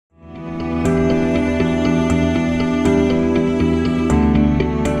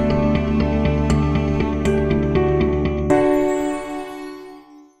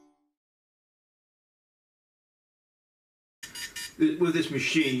with this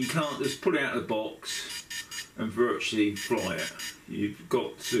machine, you can't just pull it out of the box and virtually fly it. You've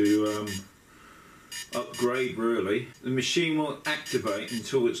got to upgrade really. The machine won't activate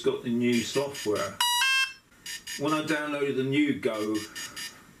until it's got the new software. When I downloaded the new Go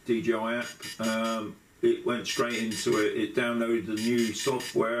DJI app, it went straight into it. It downloaded the new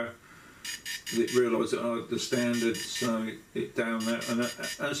software. It realised that I had the standard, so it down there. And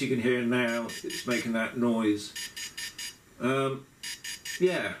as you can hear now, it's making that noise.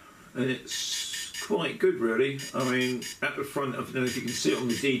 Yeah, and it's quite good really. I mean, at the front, I don't know if you can see it on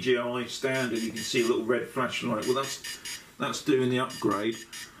the DJI standard, you can see a little red flashing light. Well, that's doing the upgrade.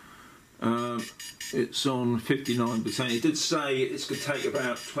 It's on 59%. It did say it's going to take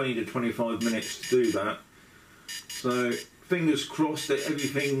about 20 to 25 minutes to do that. So fingers crossed that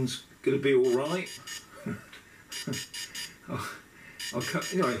everything's going to be all right.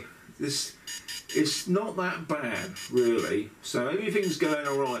 Anyway, it's not that bad really. So everything's going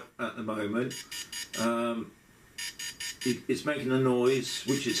all right at the moment. It's making a noise,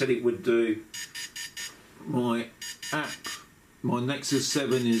 which it said it would do. My app, my Nexus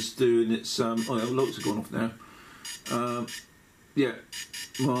 7 is doing its, oh, the lights have gone off now. Yeah,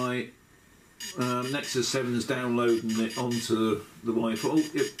 my Nexus 7 is downloading it onto the Wi-Fi. Oh,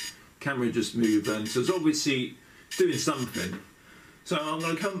 yep, camera just moved then, so it's obviously doing something. So I'm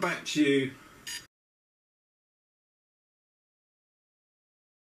going to come back to you.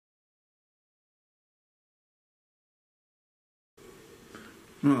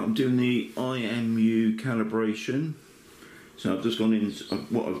 Right, I'm doing the IMU calibration. So I've just gone in,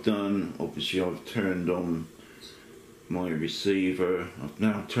 what I've done, obviously I've turned on my receiver, I've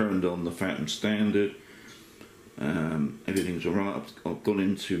now turned on the Phantom standard, everything's alright. I've gone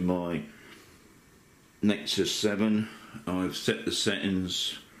into my Nexus 7, I've set the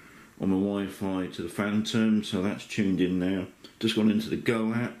settings on the Wi-Fi to the Phantom, so that's tuned in now. Just gone into the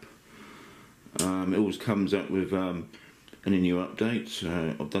Go app. It always comes up with any new updates,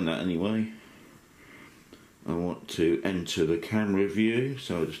 so I've done that anyway. I want to enter the camera view,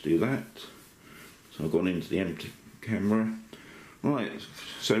 so I'll just do that. So I've gone into the empty camera. Right,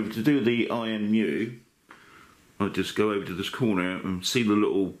 so to do the IMU, I'll just go over to this corner and see the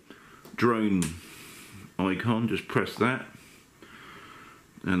little drone icon, just press that.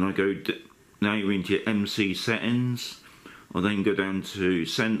 And I go, now you're into your MC settings. I'll then go down to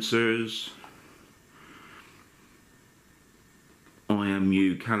sensors,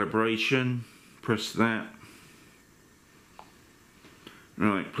 IMU calibration, press that.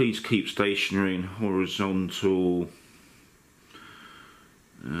 Right, please keep stationary and horizontal.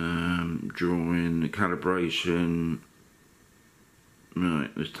 Drawing the calibration. Right,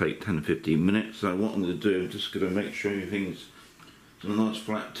 let's take 10 to 15 minutes. So what I'm going to do, I'm just going to make sure everything's on a nice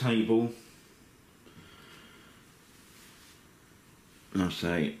flat table. I'll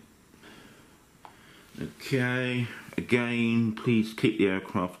say, okay, again, please keep the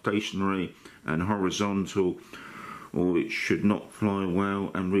aircraft stationary and horizontal, or it should not fly well,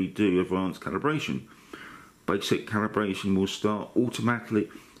 and redo advanced calibration. Basic calibration will start automatically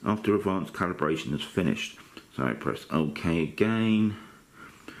after advanced calibration is finished. So I press OK again.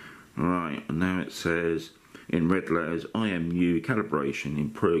 Right, and now it says in red letters, IMU calibration in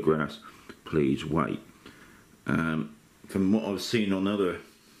progress, please wait. From what I've seen on other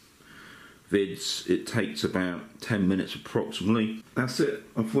vids, it takes about 10 minutes approximately. That's it.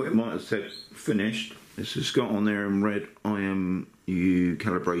 I thought it might have said finished. It's just got on there in red, IMU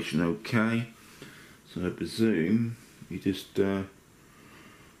calibration OK. So I presume you just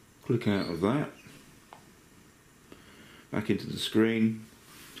click out of that, back into the screen.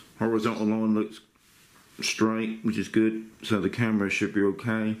 Horizontal line looks straight, which is good, so the camera should be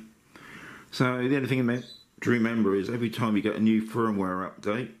okay. So the only thing to remember is every time you get a new firmware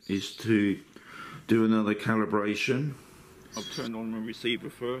update is to do another calibration. I've turned on my receiver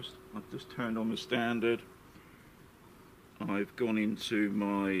first. I've just turned on the standard. I've gone into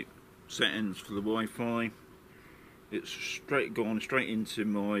my settings for the Wi-Fi. It's gone straight into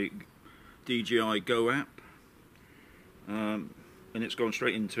my DJI Go app, and it's gone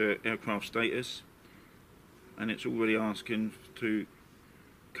straight into aircraft status, and it's already asking to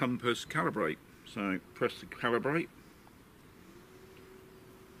compass calibrate. So press the calibrate.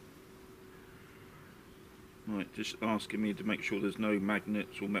 Right, just asking me to make sure there's no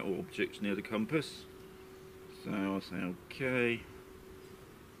magnets or metal objects near the compass. So I'll say okay.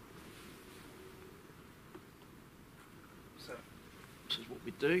 So this is what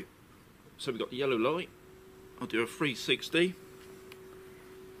we do. So we've got the yellow light. I'll do a 360.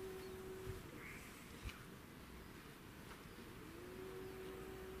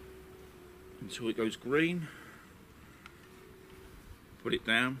 Until it goes green. put it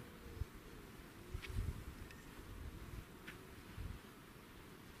down.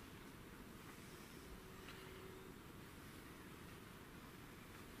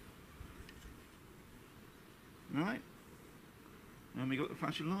 Right, and we got the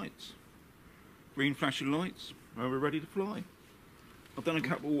flashing lights. Green flashing lights, we're ready to fly. I've done a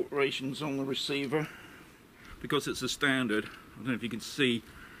couple of alterations on the receiver because it's a standard. I don't know if you can see,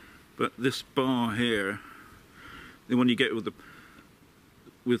 but this bar here, the one you get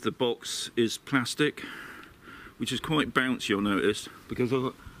with the box, is plastic, which is quite bouncy, you'll notice, because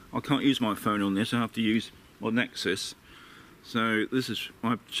I can't use my phone on this. I have to use my Nexus. So this is,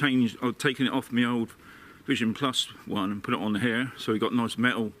 I've taken it off my old Vision Plus one and put it on here, so we got a nice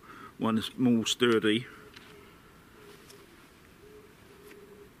metal one that's more sturdy.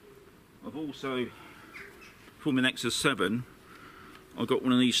 I've also, for my Nexus 7, I got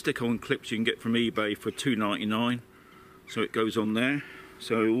one of these stick-on clips you can get from eBay for $2.99, so it goes on there.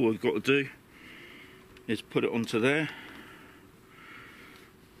 So all I've got to do is put it onto there.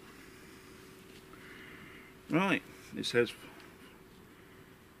 Right, it says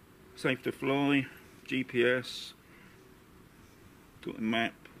safe to fly, GPS, got the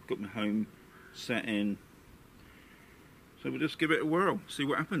map, got my home set in. So we'll just give it a whirl, see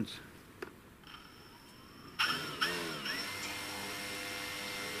what happens.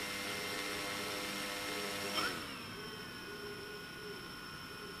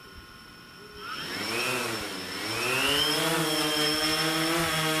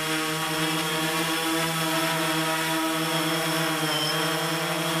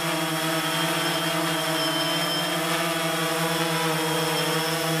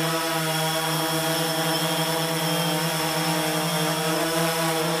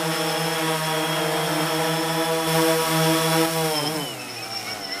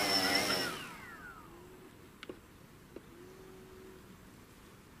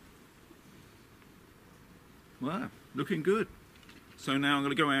 Wow, looking good. So now I'm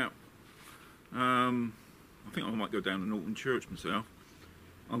going to go out. I think I might go down to Norton Church myself.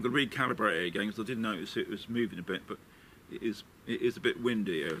 I'm going to recalibrate it again because I did notice it was moving a bit, but it is a bit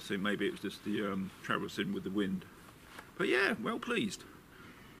windy here, so maybe it was just the traversing with the wind. But yeah, well pleased.